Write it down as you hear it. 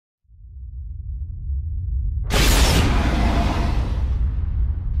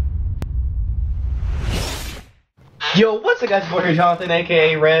Yo, what's up guys, boy Jonathan,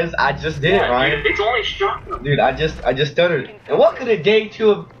 aka Rez. I just did it, Ryan. It's only shotgun. Dude, I just stuttered. And welcome to day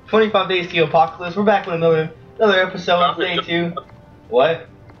 2 of 25 Days to the Apocalypse. We're back with another episode of day 2. What?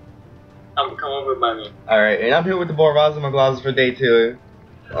 Come over by me. Alright, and I'm here with the boy Rahza, my glasses for day 2.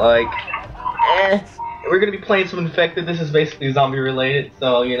 Like, we're gonna be playing some Infected. This is basically zombie related,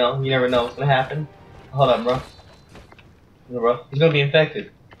 so you know, you never know what's gonna happen. Hold up, bro. He's gonna be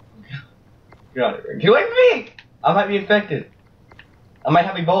infected. Get out of here. Get away from me! I might be infected. I might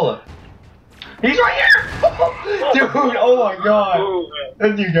have Ebola. He's right here! Dude, oh my god.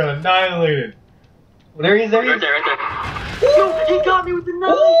 That dude got annihilated. Well, there he is, Right there. Yo, he got me with the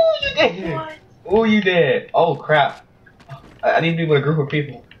knife! Oh, you did! What? Oh, you did. Oh, crap. I need to be with a group of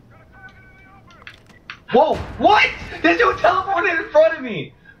people. Whoa! What? This dude teleported in front of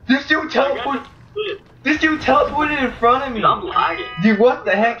me! This dude teleported in front of me! I'm lagging. Dude, what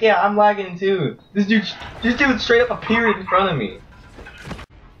the heck? Yeah, I'm lagging too. This dude straight up appeared in front of me.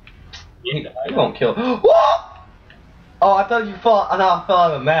 He won't kill. Whoa! Oh, I thought you fell. I thought I fell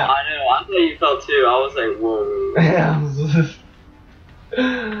out of the map. I know. I thought you fell too. I was like, whoa.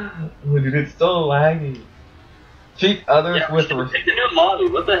 Oh, dude, it's so laggy. Treat others with respect. Pick the new lobby.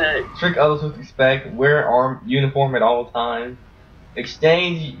 What the heck? Treat others with respect. Wear armed uniform at all times.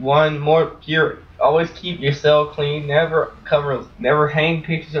 Exchange one more pure. Always keep your cell clean. Never hang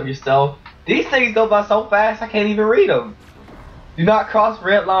pictures of yourself. These things go by so fast I can't even read them. Do not cross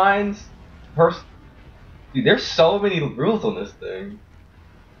red lines. Dude, there's so many rules on this thing.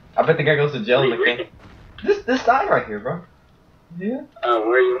 I bet the guy goes to jail in the can. This side right here, bro. Yeah.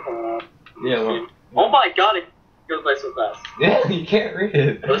 Where are you? Yeah. Well, oh my god, it goes by so fast. yeah, you can't read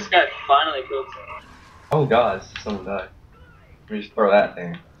it. This guy finally killed someone. Oh god, someone died. Let me just throw that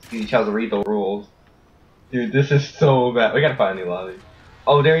thing. He tries to read the rules. Dude, this is so bad. We gotta find a new lobby.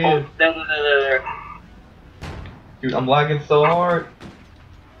 Oh, there he is. There. Dude, I'm lagging so hard.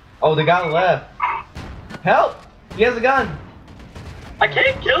 Oh, the guy left. Help! He has a gun. I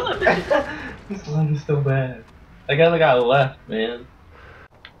can't kill him. This lag is so bad. That guy left, man.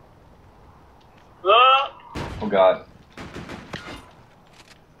 Oh god.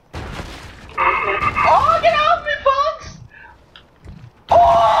 Oh, get off me, folks!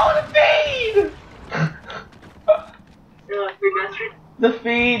 Oh, the feed! The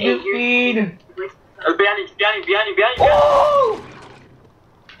feed. Behind you. Oh!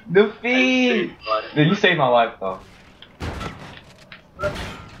 The feed! Dude, you saved my life, though.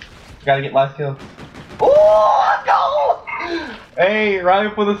 Gotta get last kill. Oh, let's go! Hey,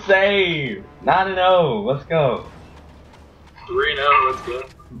 Ryan for the save. 9-0. Let's go. 3-0. Let's go.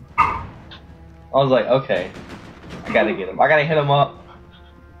 I was like, okay. I gotta get him. I gotta hit him up.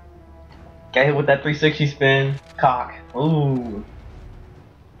 Got hit with that 360 spin. Cock. Ooh.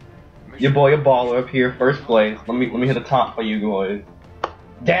 Your boy a baller up here, first place. Let me hit a taunt for you boys.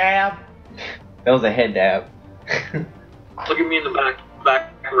 Dab! That was a head dab. Look at me in the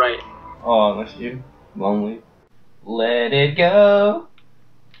back right. Oh, that's you. Lonely. Let it go.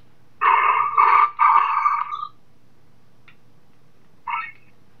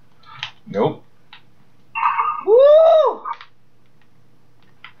 Nope. Woo!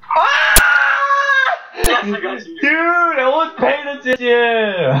 Yes, I got you. Dude, I wasn't paying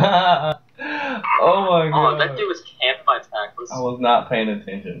attention! Oh my god. Oh, that dude was camping my tackless. I was not paying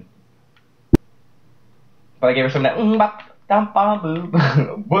attention. But I gave her some of that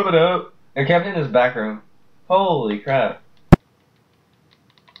whip it up. And kept in his back room. Holy crap.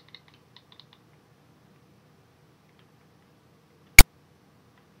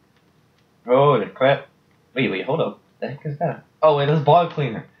 Oh, the crap. Wait, hold up. What the heck is that? Oh, wait, that's bog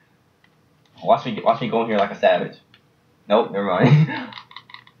cleaner. Watch me go in here like a savage. Nope, never mind.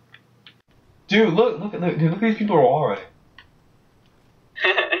 Dude, look at these people are alright.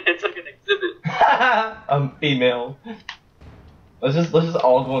 It's like an exhibit. I'm female. Let's just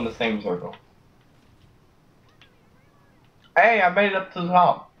all go in the same circle. Hey, I made it up to the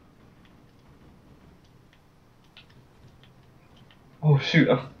top. Oh shoot,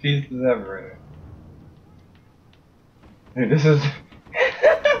 I'm pieces everywhere. Dude, this is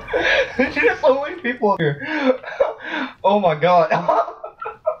there's so many people here. Oh my god.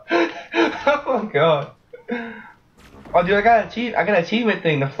 Oh my god. Oh dude, I got an achievement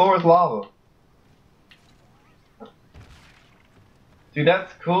thing. The floor is lava. Dude,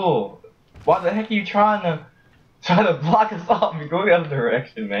 that's cool. Why the heck are you trying to block us off? You're going the other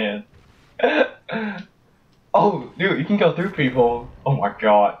direction, man. Oh, dude, you can go through people. Oh my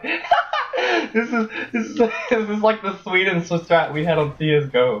god. This is like the Sweden strat we had on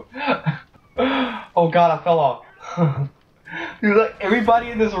CS:GO. Oh god, I fell off. Dude, like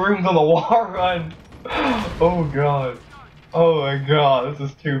everybody in this room's on the wall run. Oh god. Oh my god, this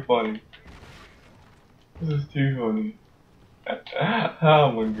is too funny. This is too funny.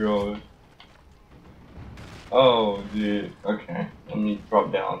 Oh my god. Oh dude. Okay, let me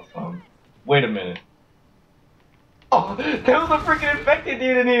drop down some. Wait a minute. Oh, there was a freaking infected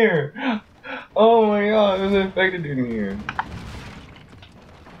dude in here! Oh my god, there's an infected dude in here.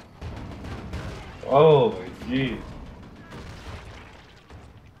 Oh jeez.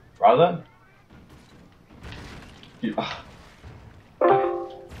 Rahza?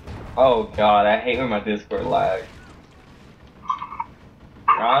 Oh god, I hate when my Discord lags.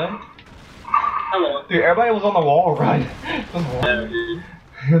 Right? Hello. Dude, everybody was on the wall, right?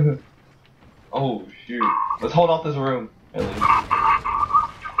 Oh shoot. Let's hold off this room, at least.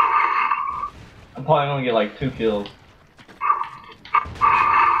 I'm probably gonna get like 2 kills.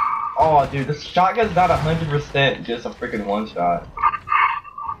 Oh dude, this shotgun's not 100% just a freaking one shot.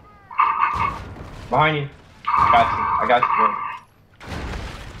 Behind you. I got you, bro.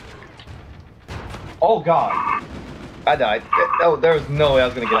 Oh god. I died. There was no way I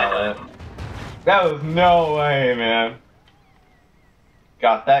was gonna get out of that. That was no way, man.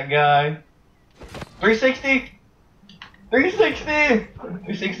 Got that guy. 360! 360!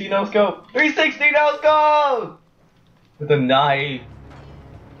 360 no scope. 360 no scope! With a knife.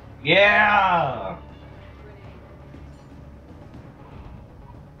 Yeah!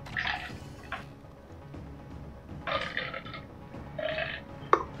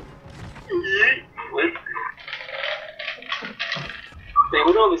 Man,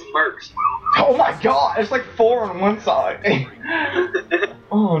 look at all these mercs. Oh my god, it's like 4 on one side.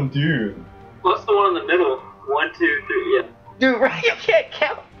 Oh, dude. What's the one in the middle? 1, 2, 3, yeah. Dude, right? You can't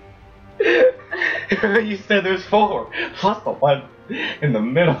count. You said there's 4. Plus the one in the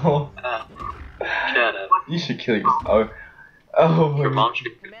middle. Shut up. You should kill yourself. Oh, Your mom should.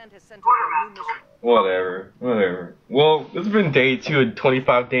 Whatever. Well, it's been day 2 and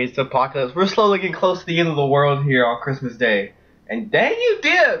 25 days to apocalypse. We're slowly getting close to the end of the world here on Christmas Day. And dang, you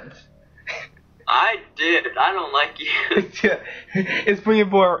dipped! I did. I don't like you. It's for your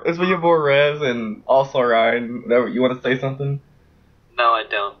boy Rez and also Ryan. Whatever. You want to say something? No, I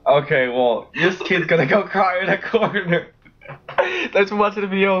don't. Okay, well, this kid's gonna go cry in a corner. Thanks for watching the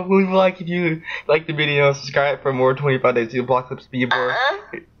video. Leave a like if you like the video. Subscribe for more 25 days to apocalypse. Be your boy.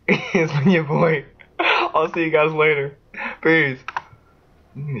 It's been your boy. I'll see you guys later. Peace.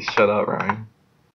 You need to shut up, Ryan.